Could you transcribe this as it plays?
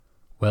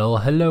Well,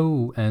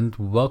 hello and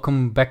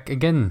welcome back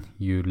again,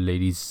 you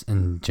ladies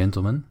and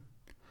gentlemen.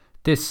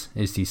 This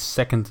is the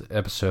second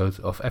episode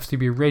of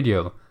FTB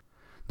Radio,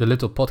 the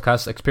little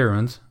podcast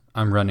experiment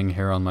I'm running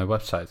here on my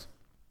website.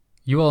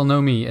 You all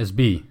know me as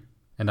B,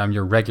 and I'm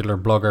your regular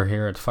blogger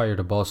here at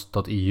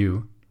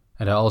firetheboss.eu,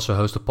 and I also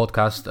host a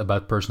podcast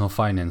about personal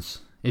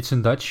finance. It's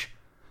in Dutch,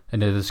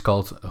 and it is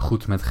called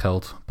Goed met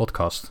Geld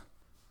podcast.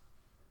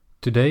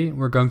 Today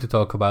we're going to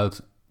talk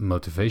about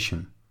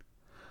motivation,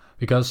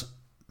 because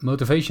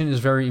motivation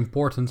is very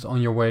important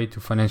on your way to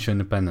financial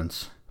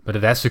independence, but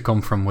it has to come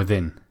from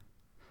within.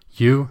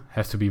 You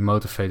have to be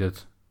motivated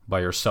by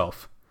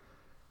yourself.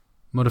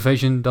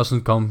 Motivation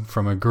doesn't come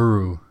from a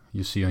guru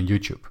you see on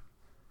YouTube.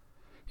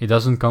 It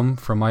doesn't come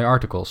from my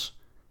articles,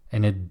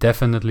 and it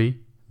definitely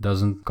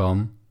doesn't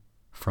come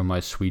from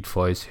my sweet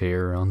voice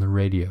here on the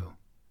radio.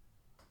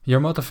 Your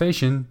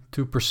motivation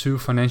to pursue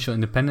financial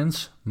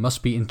independence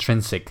must be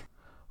intrinsic.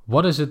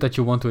 What is it that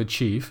you want to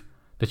achieve?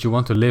 That you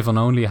want to live on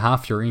only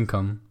half your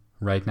income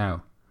right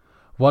now?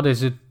 What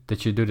is it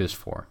that you do this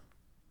for?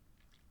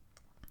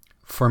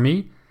 For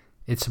me,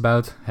 it's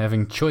about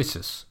having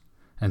choices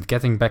and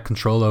getting back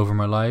control over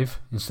my life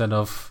instead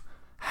of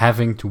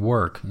having to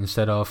work,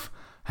 instead of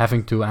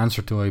having to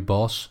answer to a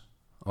boss,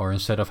 or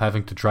instead of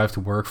having to drive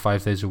to work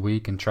 5 days a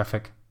week in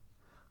traffic.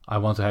 I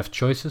want to have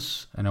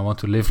choices and I want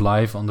to live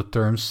life on the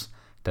terms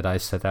that I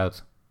set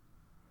out.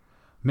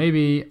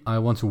 Maybe I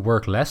want to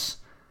work less,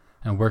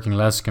 and working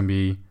less can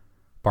be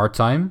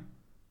part-time,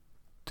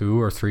 2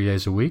 or 3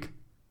 days a week.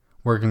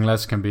 Working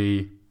less can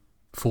be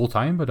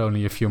full-time, but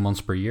only a few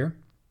months per year.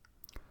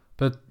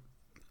 But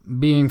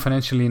being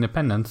financially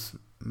independent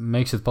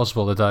makes it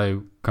possible that I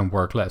can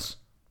work less.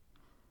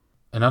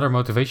 Another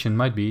motivation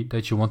might be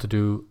that you want to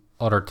do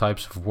other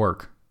types of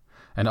work.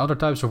 And other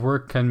types of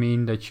work can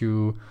mean that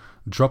you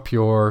drop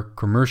your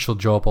commercial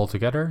job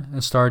altogether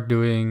and start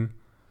doing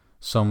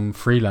some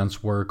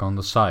freelance work on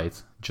the side,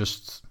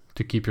 just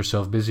to keep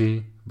yourself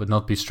busy but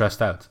not be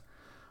stressed out.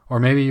 Or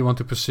maybe you want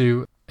to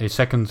pursue a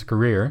second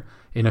career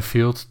in a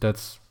field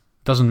that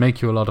doesn't make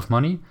you a lot of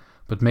money,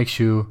 but makes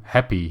you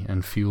happy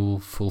and feel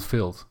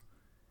fulfilled.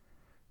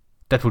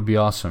 That would be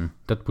awesome.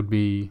 That would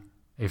be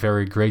a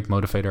very great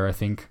motivator, I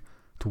think,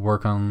 to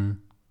work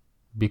on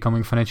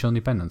becoming financially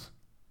independent.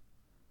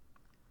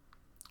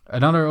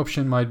 Another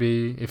option might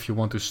be if you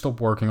want to stop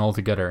working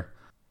altogether.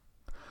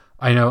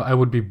 I know I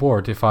would be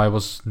bored if I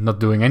was not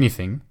doing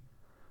anything,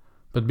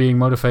 but being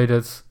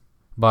motivated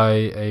by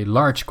a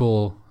large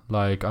goal,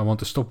 like I want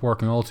to stop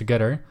working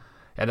altogether,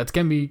 that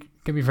can be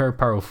very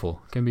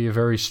powerful. It can be a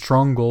very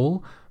strong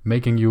goal,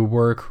 making you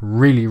work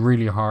really,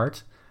 really hard,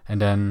 and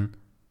then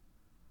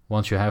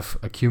once you have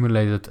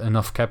accumulated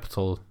enough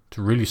capital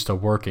to really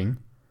stop working,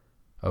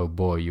 oh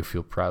boy, you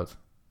feel proud.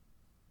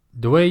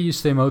 The way you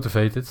stay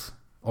motivated,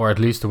 or at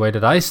least the way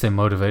that I stay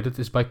motivated,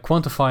 is by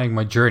quantifying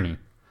my journey.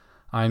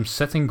 I'm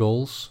setting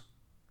goals,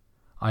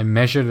 I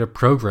measure the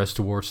progress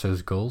towards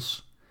those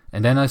goals,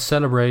 and then I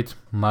celebrate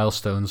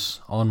milestones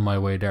on my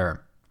way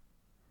there.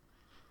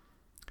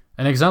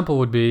 An example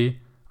would be,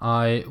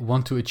 I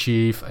want to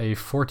achieve a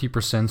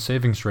 40%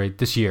 savings rate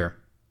this year.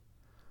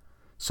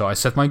 So I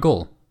set my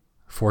goal,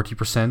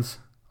 40%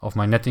 of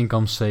my net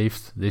income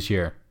saved this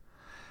year.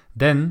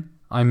 Then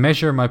I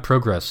measure my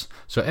progress.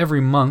 So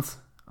every month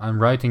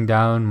I'm writing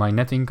down my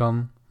net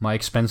income, my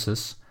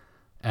expenses,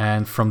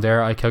 and from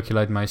there I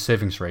calculate my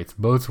savings rate,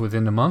 both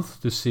within the month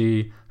to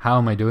see how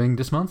am I doing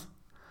this month,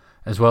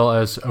 as well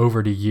as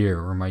over the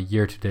year, or my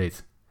year to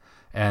date.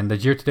 And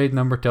that year to date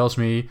number tells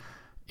me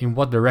in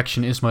what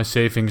direction is my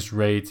savings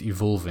rate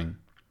evolving.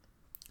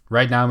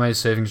 Right now my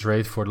savings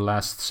rate for the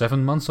last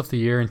 7 months of the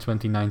year in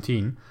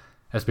 2019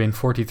 has been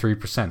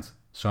 43%.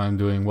 So I'm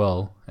doing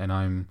well, and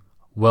I'm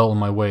well on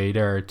my way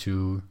there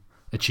to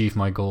achieve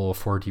my goal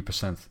of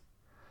 40%.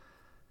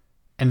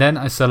 And then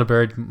I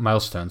celebrate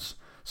milestones.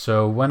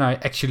 So when I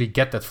actually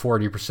get that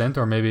 40%,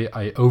 or maybe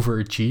I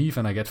overachieve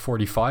and I get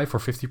 45 or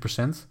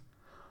 50%,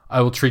 I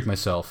will treat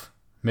myself.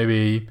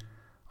 Maybe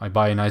I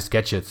buy a nice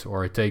gadget,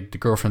 or I take the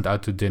girlfriend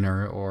out to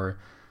dinner, or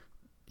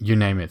you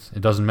name it.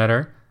 It doesn't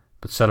matter,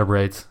 but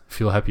celebrate,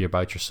 feel happy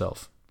about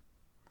yourself.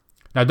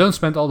 Now, don't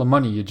spend all the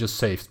money you just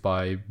saved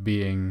by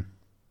being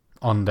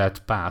on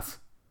that path,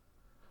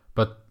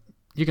 but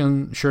you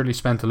can surely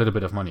spend a little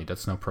bit of money,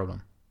 that's no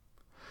problem.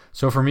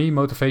 So for me,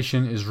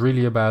 motivation is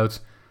really about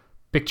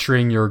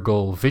picturing your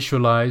goal,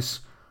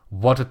 visualize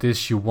what it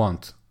is you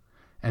want,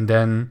 and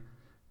then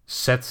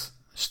set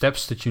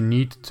steps that you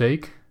need to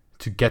take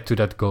to get to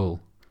that goal.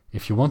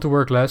 If you want to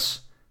work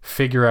less,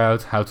 figure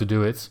out how to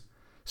do it,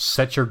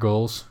 set your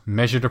goals,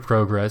 measure the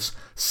progress,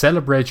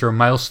 celebrate your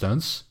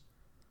milestones,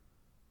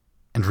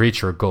 and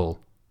reach your goal.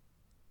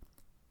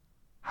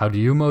 How do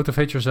you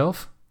motivate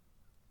yourself?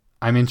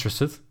 I'm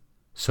interested,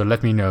 so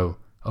let me know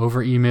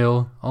over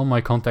email, on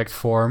my contact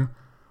form,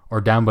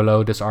 or down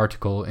below this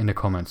article in the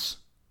comments.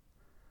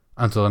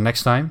 Until the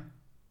next time,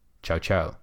 ciao ciao.